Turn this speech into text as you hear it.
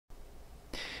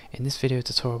In this video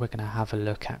tutorial we're going to have a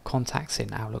look at contacts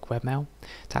in Outlook webmail.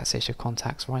 To access your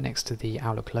contacts, right next to the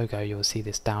Outlook logo you'll see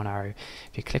this down arrow.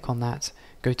 If you click on that,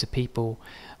 go to people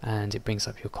and it brings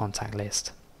up your contact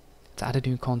list. To add a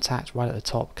new contact, right at the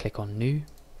top click on new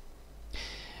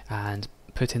and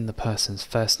put in the person's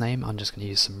first name. I'm just going to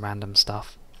use some random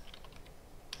stuff.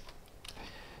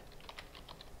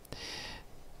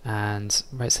 And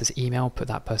where it says email, put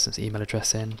that person's email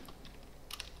address in.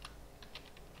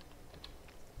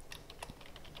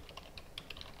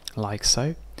 Like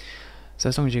so. So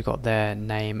as long as you've got their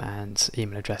name and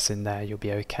email address in there, you'll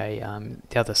be okay.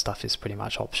 The other stuff is pretty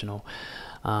much optional.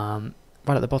 Right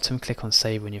at the bottom, click on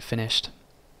save when you're finished,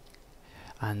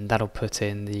 and that'll put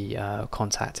in the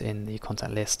contact in the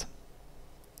contact list.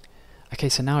 Okay,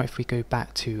 so now if we go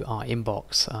back to our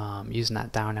inbox, using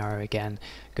that down arrow again,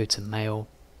 go to mail,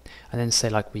 and then say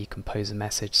like we compose a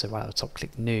message, so right at the top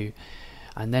click new,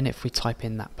 and then if we type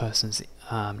in that person's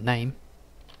name,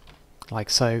 like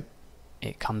so,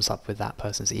 it comes up with that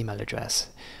person's email address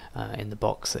in the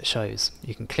box that shows.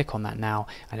 You can click on that now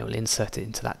and it will insert it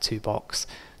into that box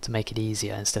to make it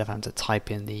easier instead of having to type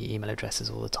in the email addresses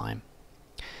all the time.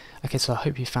 Okay, so I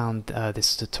hope you found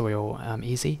this tutorial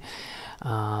easy.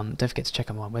 Don't forget to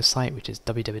check out my website, which is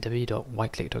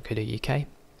www.whiteclick.co.uk,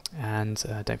 and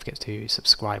don't forget to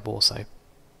subscribe also.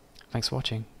 Thanks for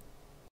watching.